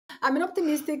I'm an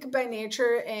optimistic by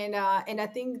nature, and I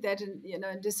think that in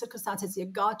these circumstances you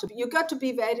got to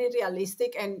be very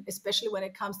realistic, and especially when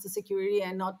it comes to security,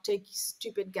 and not take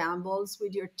stupid gambles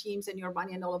with your teams and your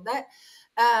money and all of that.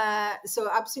 So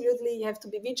absolutely, you have to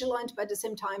be vigilant, but at the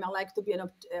same time, I like to be an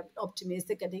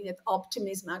optimistic. I think that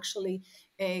optimism actually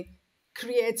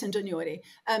creates ingenuity.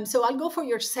 So I'll go for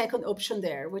your second option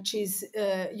there, which is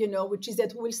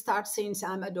that we'll start seeing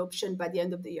some adoption by the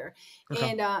end of the year. Okay.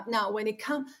 And now, when it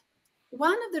comes,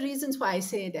 one of the reasons why I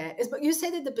say that is, but you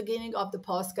said at the beginning of the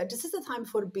podcast, this is the time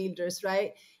for builders,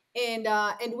 right? And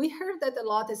we heard that a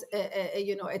lot as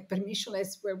at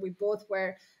permissionless, where we both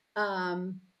were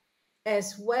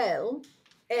as well.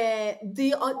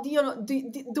 The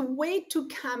way to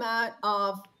come out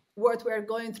of what we're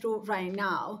going through right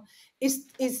now is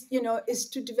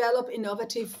to develop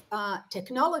innovative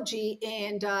technology,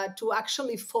 and to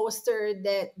actually foster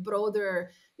that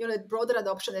broader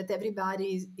adoption that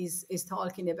everybody is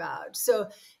talking about. So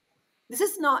this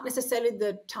is not necessarily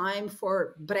the time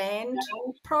for brand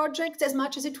projects as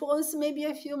much as it was maybe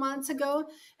a few months ago.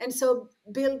 And so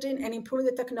building and improving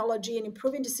the technology and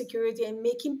improving the security and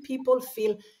making people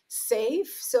feel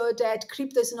safe, so that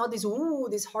crypto is not this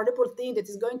horrible thing that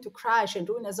is going to crash and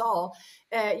ruin us all.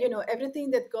 Everything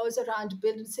that goes around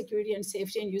building security and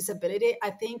safety and usability, I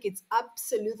think it's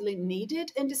absolutely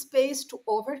needed in the space to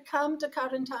overcome the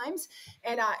current times.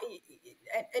 And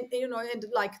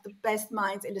like the best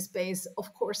minds in the space,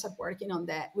 of course, are working on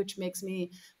that, which makes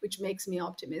me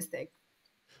optimistic.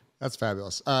 That's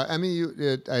fabulous. Emmy,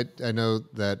 I know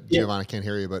that Yeah, Giovanna can't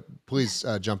hear you, but please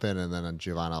jump in, and then on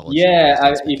Giovanna, I'll let you yeah.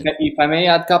 start speaking. If I may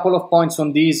add a couple of points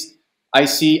on this, I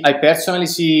personally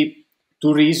see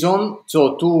two reasons.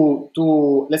 So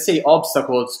two, let's say,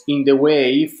 obstacles in the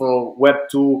way for Web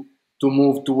 2 to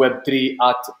move to Web 3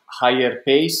 at higher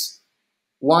pace.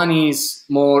 One is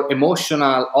more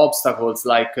emotional obstacles,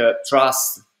 like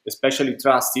trust, especially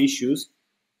trust issues.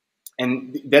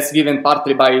 And that's given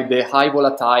partly by the high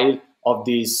volatile of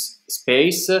this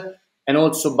space, and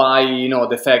also by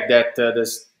the fact that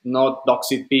there's not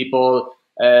doxed people.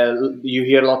 You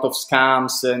hear a lot of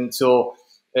scams, and so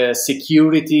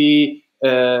security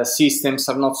systems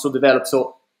are not so developed.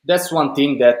 So that's one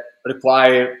thing that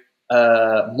require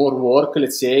more work,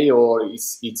 let's say, or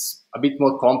it's a bit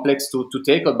more complex to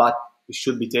tackle, but it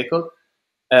should be tackled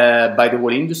by the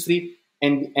whole industry.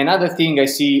 And another thing I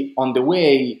see on the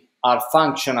way are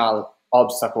functional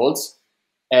obstacles.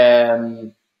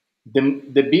 The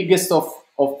biggest of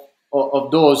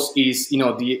those is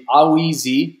how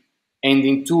easy and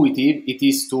intuitive it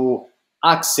is to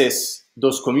access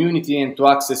those community and to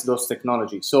access those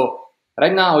technologies. So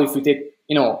right now, if we take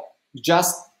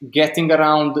just getting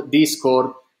around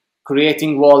Discord,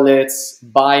 creating wallets,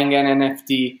 buying an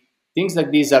NFT, things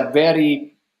like these are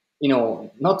very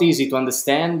not easy to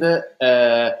understand.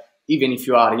 Even if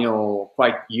you are,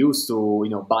 quite used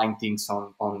to, buying things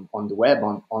on the web,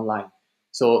 online.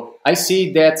 So I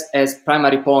see that as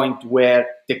primary point where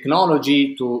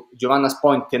technology, to Giovanna's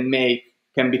point, can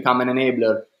become an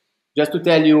enabler. Just to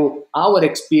tell you our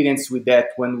experience with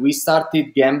that, when we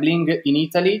started gambling in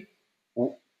Italy,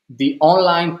 the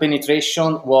online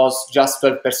penetration was just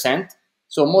 12%.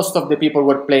 So most of the people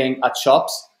were playing at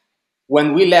shops.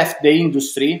 When we left the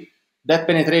industry, that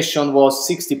penetration was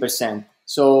 60%.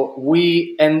 So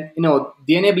the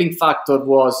enabling factor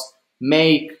was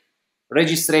make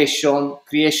registration,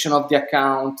 creation of the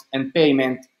account, and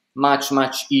payment much,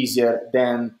 much easier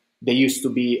than they used to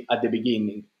be at the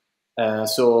beginning.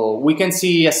 So we can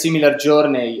see a similar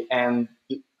journey, and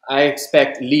I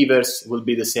expect levers will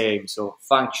be the same. So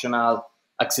functional,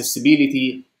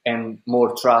 accessibility, and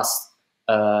more trust,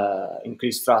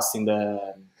 increased trust in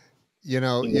the.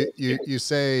 You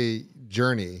say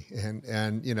journey, and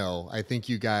I think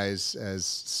you guys, as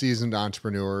seasoned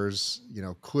entrepreneurs,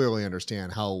 clearly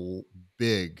understand how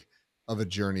big of a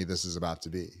journey this is about to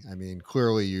be. I mean,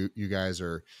 clearly you guys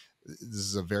are, this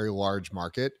is a very large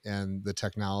market, and the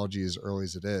technology, as early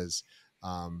as it is,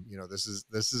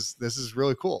 this is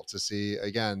really cool to see,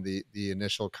 again, the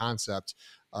initial concept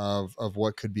of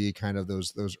what could be kind of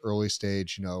those early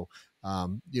stage,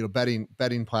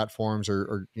 betting platforms,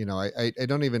 or I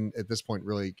don't even at this point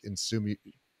really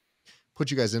put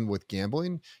you guys in with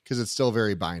gambling, because it's still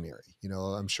very binary.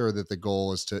 I'm sure that the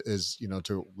goal is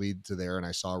to lead to there, and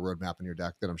I saw a roadmap in your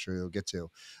deck that I'm sure you'll get to.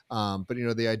 But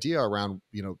the idea around,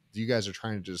 you guys are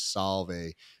trying to just solve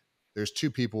there's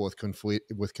two people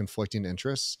with conflicting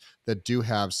interests that do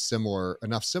have similar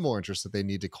interests that they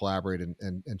need to collaborate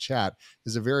and chat,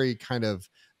 is a very kind of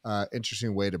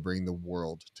interesting way to bring the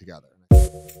world together.